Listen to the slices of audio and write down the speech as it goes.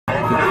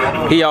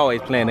He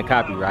always playing the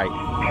copyright.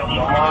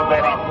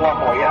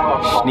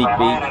 Sneak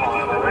beat.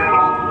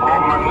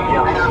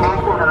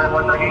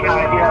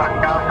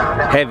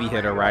 Heavy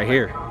hitter right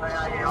here.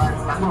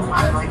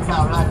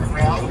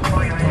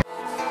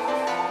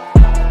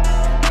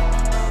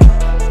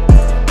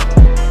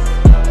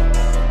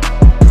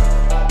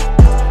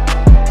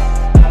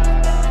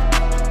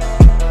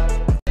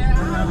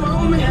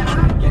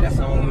 Yeah, that's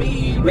on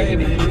me,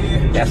 baby.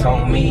 That's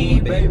on me,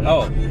 baby.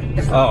 Oh,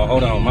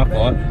 hold on, my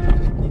fault.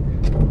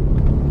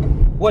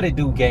 What it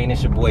do, gang?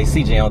 It's your boy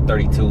CJ on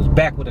 32s,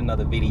 back with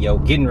another video,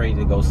 getting ready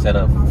to go set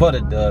up for the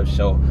Dub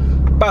Show.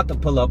 About to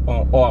pull up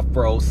on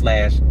Off-Road /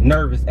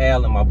 Nervous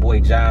Al and my boy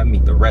John,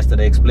 meet the rest of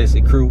the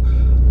Explicit crew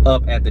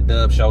up at the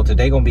Dub Show.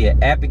 Today gonna be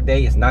an epic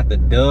day. It's not the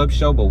Dub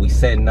Show, but we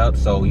setting up,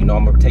 so you know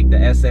I'm gonna take the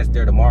SS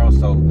there tomorrow.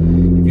 So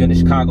if you're in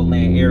the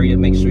Chicagoland area,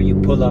 make sure you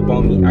pull up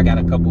on me. I got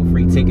a couple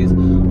free tickets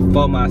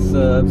for my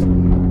subs.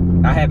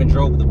 I haven't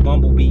drove the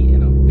Bumblebee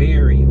in a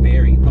very,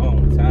 very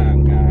long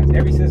time, guys.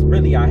 Ever since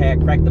really I had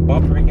cracked the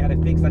bumper and got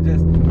it fixed, I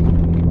just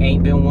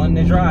ain't been wanting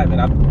to drive it.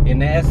 I'm in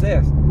the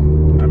SS.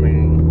 I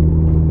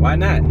mean, why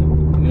not?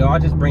 You know, I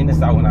just bring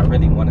this out when I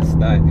really want to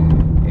stunt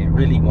and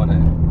really want to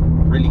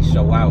really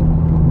show out.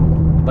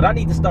 But I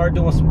need to start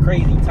doing some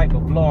crazy type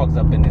of vlogs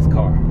up in this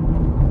car.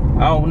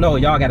 I don't know,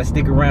 y'all gotta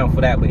stick around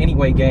for that. But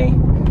anyway,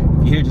 gang,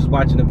 if you're here just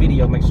watching the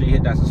video, make sure you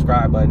hit that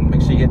subscribe button,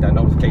 make sure you hit that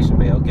notification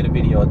bell, get a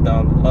video a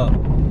thumbs up,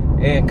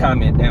 and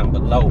comment down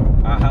below.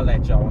 I'll holler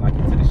at y'all when I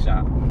get to the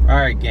shop. All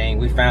right, gang,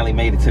 we finally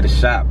made it to the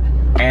shop.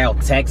 Al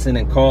texting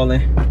and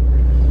calling.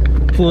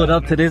 Pulled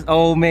up to this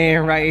old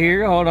man right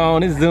here. Hold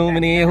on, it's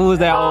zooming in. Who is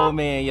that old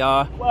man,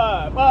 y'all?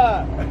 What?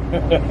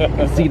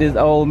 See this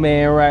old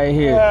man right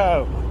here.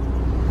 Yo.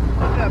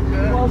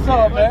 What's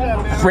up,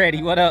 man?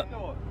 Freddie, what up?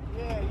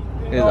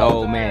 This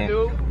old man.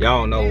 Y'all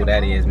don't know who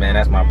that is, man.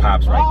 That's my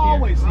pops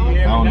right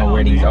here. I don't know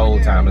where these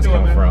old timers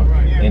come from.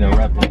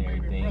 Interrupting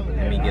everything.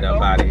 Let me get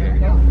up out of here.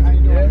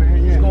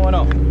 What's going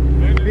on?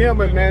 Yeah,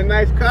 but man,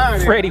 nice car.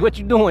 Freddie, what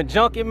you doing?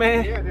 Junking,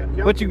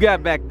 man? What you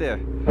got back there?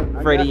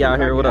 Freddie out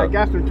here, what up? I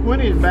got some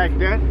 20s back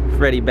there.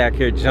 Freddie back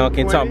here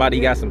junking, talking about he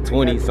got some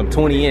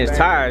 20-inch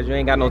tires. You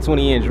ain't got no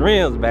 20-inch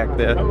rims back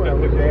there.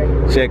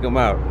 Check them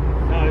out.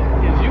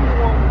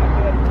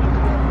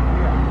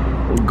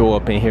 Go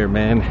up in here,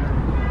 man.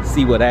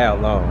 See what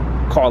Al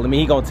on. Calling me,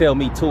 he gonna tell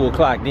me 2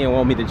 o'clock, then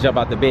want me to jump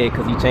out the bed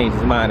because he changed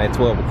his mind at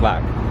 12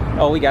 o'clock.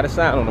 Oh, we got a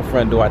sign on the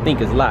front door. I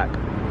think it's locked.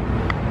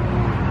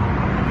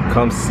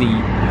 Come see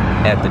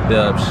at the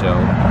Dub Show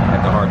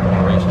at the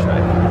Hawthorne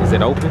Racetrack. Is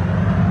it open?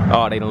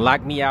 Oh, they done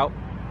locked me out.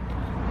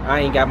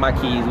 I ain't got my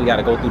keys. We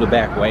gotta go through the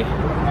back way.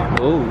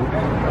 Ooh,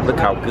 look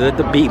how good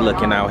the beat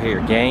looking out here,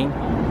 gang.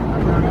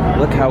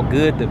 Look how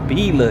good the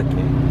beat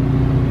looking.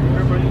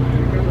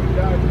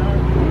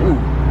 Ooh,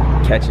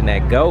 catching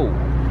that gold.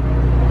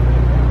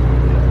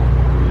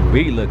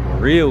 We look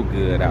real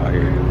good out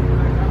here.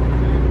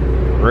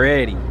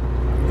 Ready.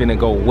 Finna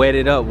go wet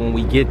it up when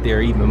we get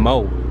there even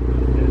more.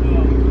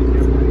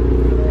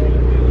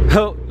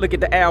 Oh, look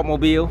at the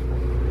Almobile.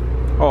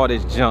 All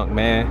this junk,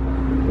 man.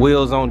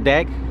 Wheels on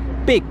deck.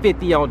 Big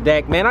 50 on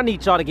deck, man. I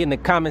need y'all to get in the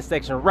comment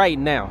section right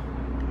now.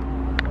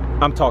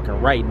 I'm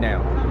talking right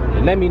now.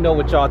 And let me know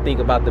what y'all think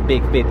about the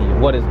big 50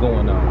 and what is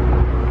going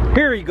on.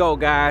 Here we go,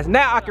 guys.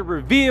 Now I can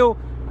reveal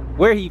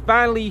where he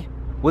finally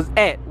was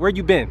at. Where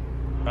you been?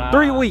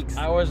 3 weeks.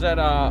 I was at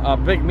a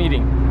big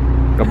meeting.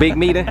 A big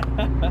meeting?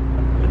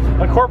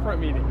 A corporate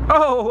meeting.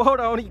 Oh, hold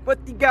on. What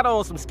you got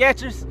on? Some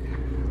Skechers?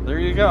 There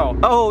you go.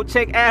 Oh,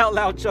 check Al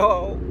out,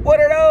 y'all.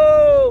 What are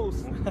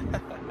those?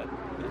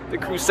 The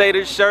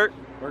Crusaders shirt.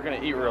 We're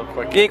gonna eat real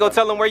quick. You ain't gonna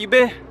tell him where you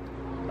been?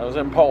 I was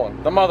in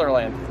Poland, the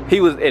motherland.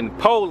 He was in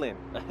Poland,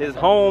 his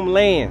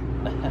homeland.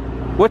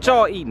 What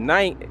y'all eating?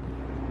 They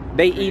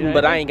eating,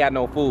 but I ain't got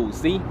no food,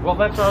 see? Well,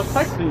 that's what I was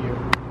texting you.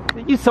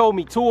 You told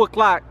me 2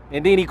 o'clock,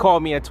 and then he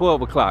called me at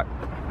 12 o'clock.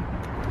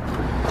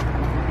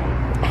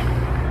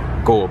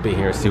 Go up in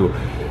here and see what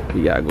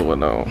we got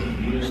going on.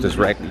 It's this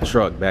rackety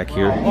truck back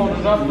here.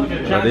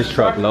 Oh, this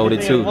truck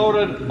loaded too.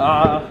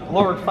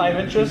 Lowered 5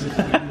 inches.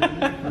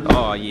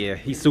 Oh yeah,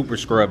 he's super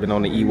scrubbing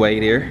on the E-way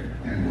there.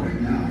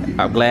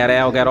 I'm glad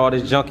Al got all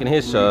this junk in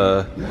his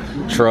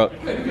truck.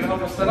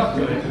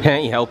 He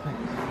ain't helping.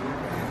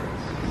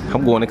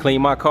 I'm going to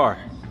clean my car.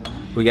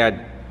 We got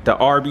the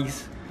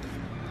Arby's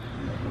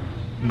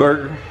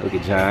burger. Look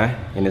at John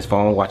in his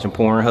phone watching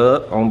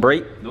Pornhub on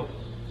break. Nope.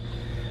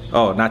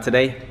 Oh, not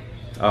today?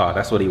 Oh,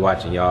 that's what he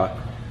watching, y'all.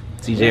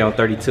 CJ on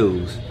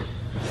 32s.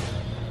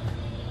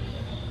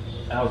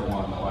 Al's the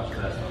one that watched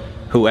that.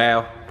 Who,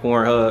 Al?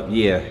 Pornhub?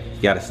 Yeah,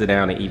 you gotta sit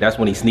down and eat. That's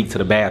when he sneaks to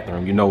the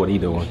bathroom. You know what he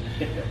doing.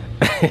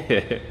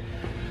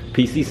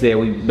 PC said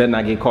we better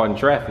not get caught in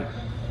traffic.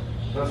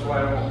 That's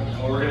why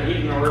we're gonna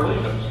eat and we're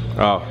leaving.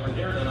 Oh.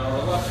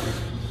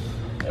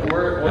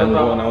 Nothing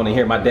going on in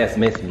here. My desk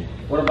missed me.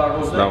 What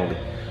about Jose?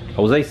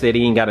 Jose said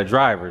he ain't got a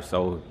driver,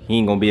 so he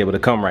ain't gonna be able to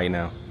come right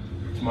now.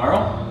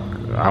 Tomorrow?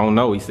 I don't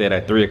know. He said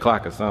at 3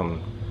 o'clock or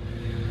something.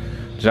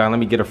 John, let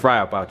me get a fry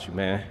up out you,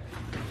 man.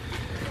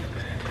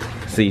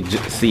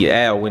 See,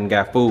 Al went and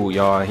got food,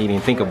 y'all. He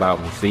didn't think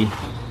about me. See,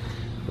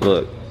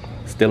 look,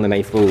 stealing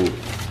their food.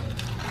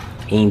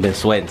 He ain't been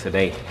sweating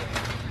today.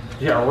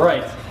 Yeah,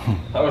 right.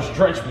 I was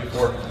drenched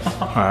before.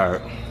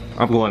 Alright,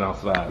 I'm going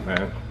outside,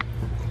 man.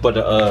 But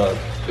the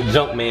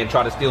junk man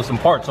tried to steal some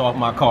parts off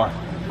my car.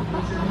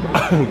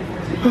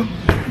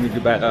 Let me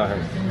get back out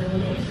here.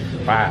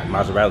 5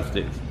 mozzarella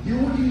sticks.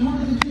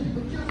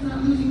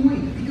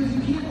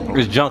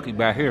 This junkie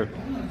back here.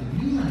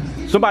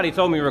 Somebody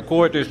told me to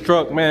record this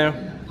truck,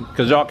 man,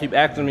 because y'all keep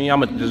asking me.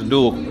 I'ma just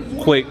do a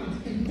quick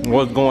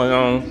what's going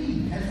on.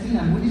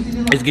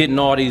 It's getting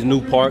all these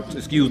new parts.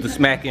 Excuse the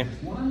smacking.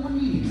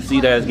 See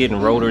that it's getting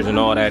rotors and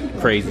all that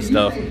crazy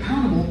stuff.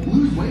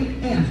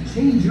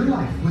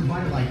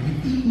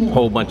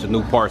 Whole bunch of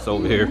new parts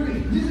over here.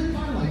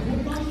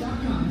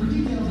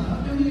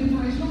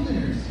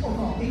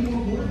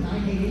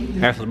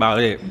 That's about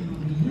it.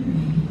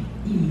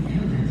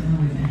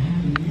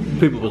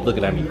 People was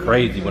looking at me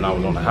crazy when I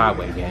was on the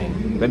highway,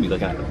 gang. They be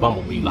looking at the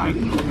Bumblebee like,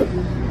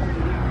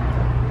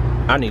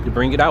 I need to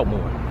bring it out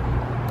more.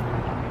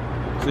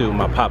 See what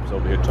my pops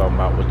over here talking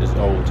about with this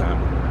old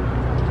timer.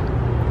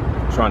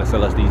 Trying to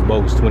sell us these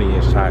bogus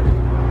 20-inch tires.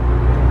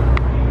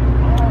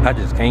 I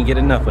just can't get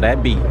enough of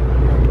that beat.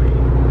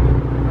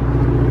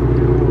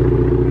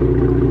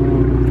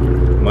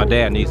 My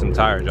dad needs some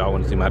tires, y'all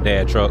want to see my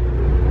dad truck.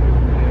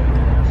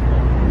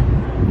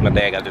 My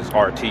dad got this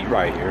RT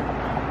right here.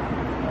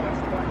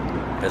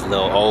 This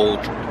little old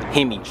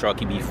Hemi truck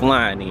he be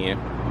flying in.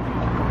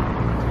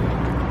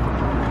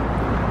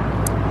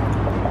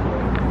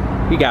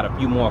 He got a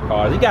few more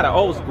cars. He got an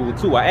old school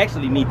too. I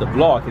actually need to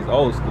vlog his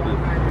old school.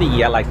 I think he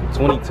got like some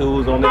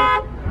 22s on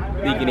there.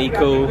 Thinking he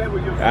cool.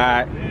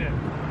 Alright.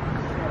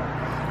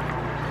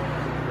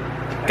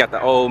 Got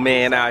the old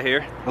man out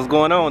here. What's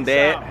going on,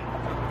 Dad?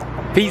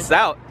 Peace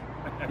out.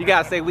 You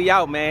gotta say we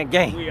out, man.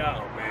 Gang. We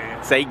out,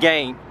 man. Say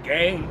gang.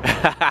 Gang.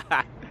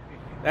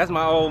 That's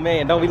my old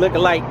man. Don't we look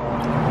alike?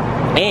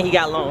 And he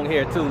got long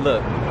hair too,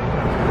 look.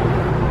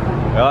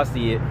 Y'all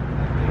see it.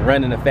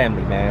 Running the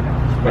family, man.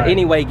 But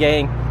anyway,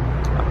 gang,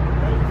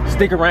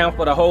 stick around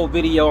for the whole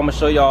video. I'm gonna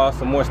show y'all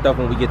some more stuff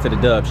when we get to the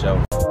Dub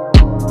Show.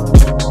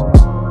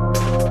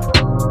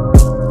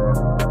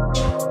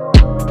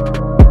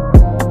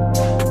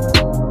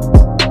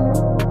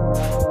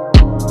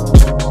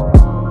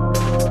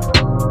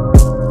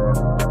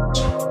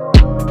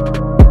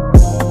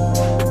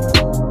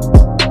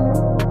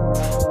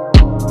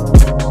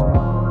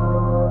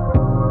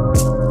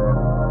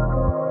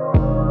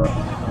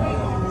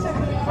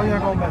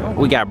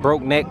 We got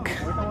Broke Neck,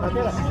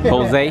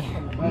 Jose.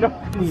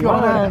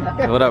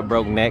 What up,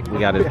 Broke Neck? We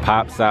got his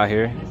pops out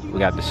here. We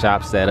got the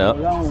shop set up.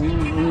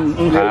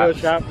 Look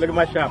at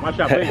my shop. My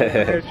shop.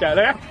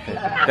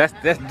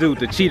 That's dude,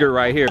 the cheater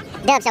right here.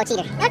 Dub Show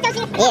cheater.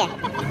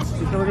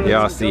 Yeah.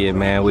 Y'all see it,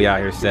 man. We out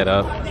here set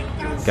up.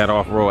 Got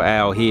off-road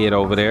Al head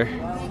over there.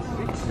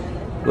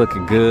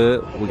 Looking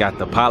good. We got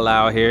the Pala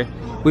out here.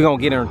 We're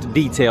gonna get into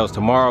details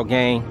tomorrow,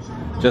 gang.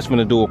 Just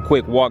gonna do a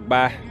quick walk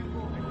by.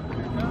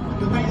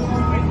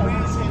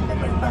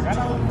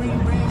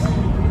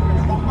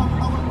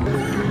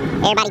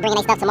 Everybody bringing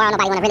their stuff tomorrow.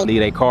 Nobody want to really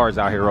leave their cars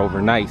out here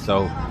overnight,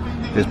 so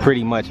it's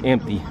pretty much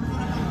empty.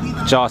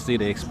 But y'all see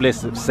the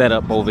explicit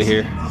setup over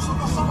here.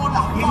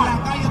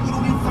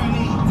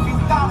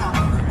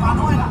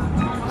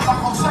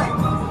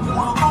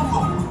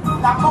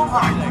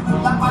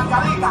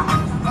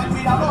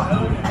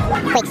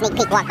 Quick sneak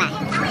peek walk by.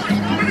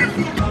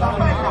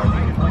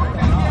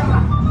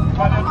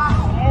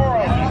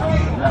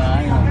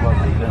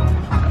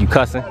 You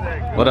cussing?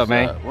 What up,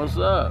 man? What's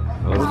up?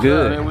 What's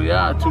good? Up? Here we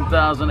are,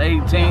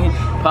 2018,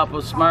 Papa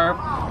Smurf.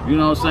 You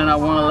know what I'm saying? I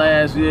won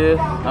last year.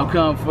 I'm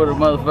coming for the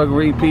motherfucking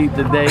repeat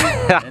today.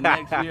 And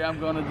next year I'm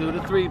gonna do the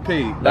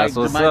 3P. That's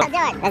what's up. Let's do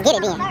it. Let's get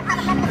it then.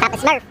 Papa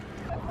Smurf.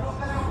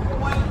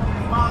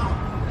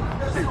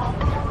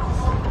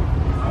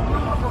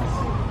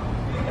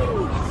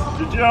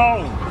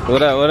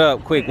 What up, what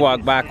up? Quick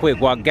walk by, quick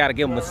walk. Gotta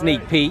give them a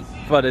sneak peek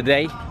for the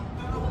day.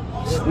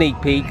 Sneak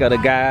peek of the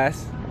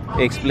guys.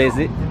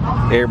 Explicit.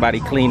 Everybody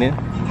cleaning.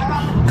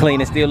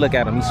 Cleaning still. Look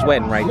at him. He's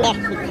sweating right now.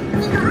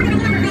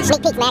 Yeah.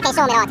 Sneak peeks, man. I can't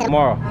show them it all to them.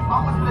 Tomorrow.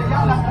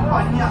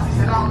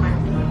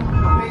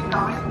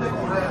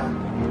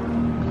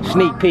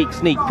 Sneak peek,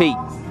 sneak peek.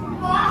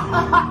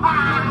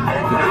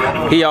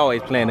 He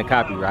always playing the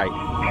copyright.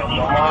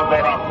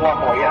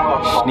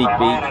 Sneak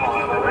peek.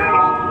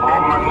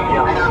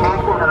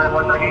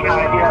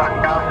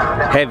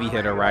 Heavy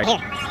hitter, right?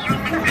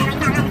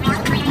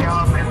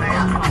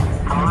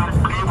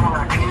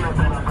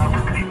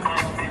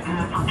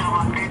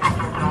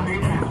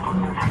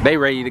 They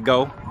ready to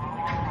go.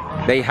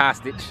 They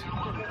hostage.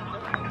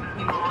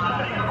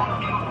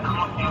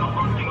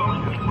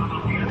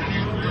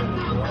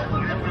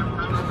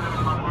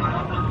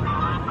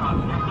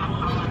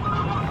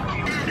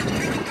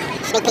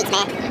 Sneak peeks,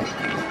 man.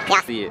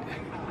 Yeah. See it.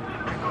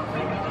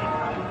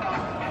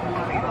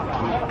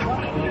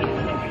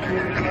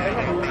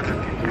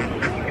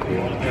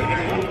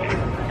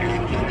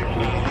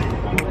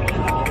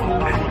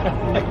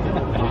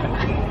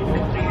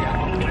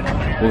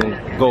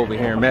 We'll go over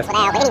here and mess.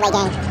 But anyway,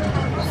 gang.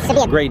 Should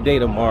be a Great day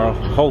tomorrow,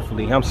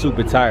 hopefully. I'm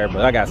super tired,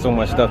 but I got so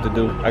much stuff to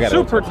do. I got to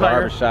go to the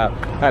barber shop.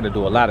 I had to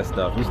do a lot of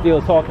stuff. You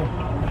still talking?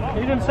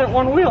 You didn't set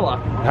one wheel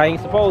up. I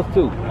ain't supposed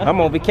to. I'm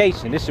on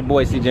vacation. This your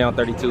boy CJ on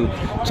 32.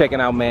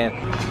 Checking out, man.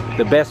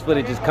 The best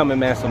footage is coming,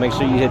 man. So make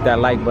sure you hit that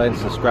like button,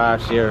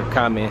 subscribe, share,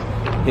 comment.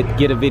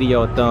 Get a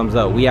video a thumbs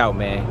up. We out,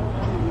 man.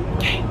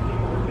 Okay.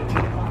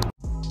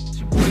 It's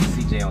your boy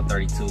CJ on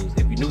 32s.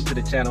 If you're new to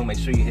the channel, make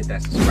sure you hit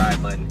that subscribe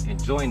button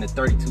and join the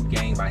 32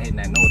 gang by hitting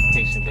that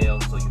notification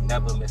bell so you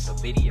never miss a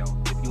video.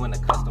 If you into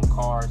custom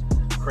cars,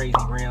 crazy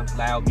rims,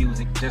 loud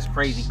music, just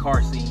crazy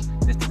car scene,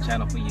 this the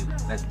channel for you.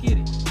 Let's get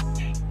it.